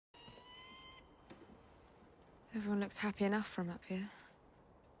Everyone looks happy enough from up here.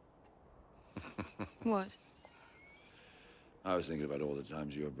 What? I was thinking about all the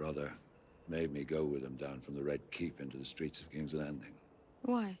times your brother made me go with him down from the Red Keep into the streets of King's Landing.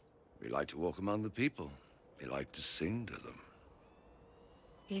 Why? We liked to walk among the people. We liked to sing to them.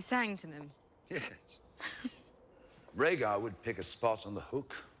 He sang to them? Yes. Rhaegar would pick a spot on the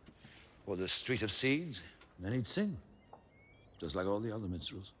Hook or the Street of Seeds, and then he'd sing. Just like all the other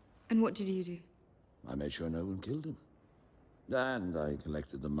minstrels. And what did you do? I made sure no one killed him. And I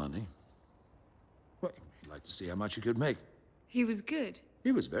collected the money. Well, he'd like to see how much he could make. He was good?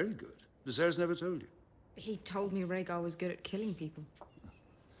 He was very good. Viserys never told you. He told me Rhaegar was good at killing people.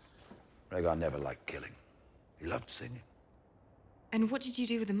 Rhaegar never liked killing. He loved singing. And what did you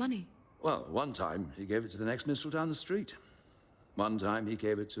do with the money? Well, one time he gave it to the next minstrel down the street. One time he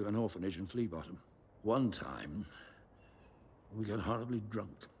gave it to an orphanage in Flea Bottom. One time we got horribly drunk.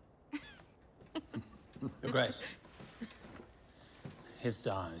 Your Grace. His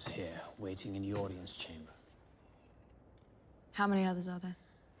Dar is here, waiting in the audience chamber. How many others are there?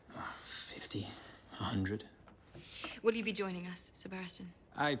 50, 100. Will you be joining us, Sir Barristan?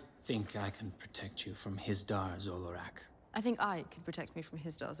 I think I can protect you from His Dar Zolorak. I think I could protect me from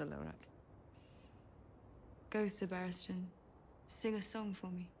his Dar Zolorak. Go, Sir Barristan. Sing a song for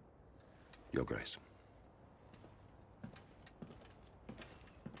me. Your Grace.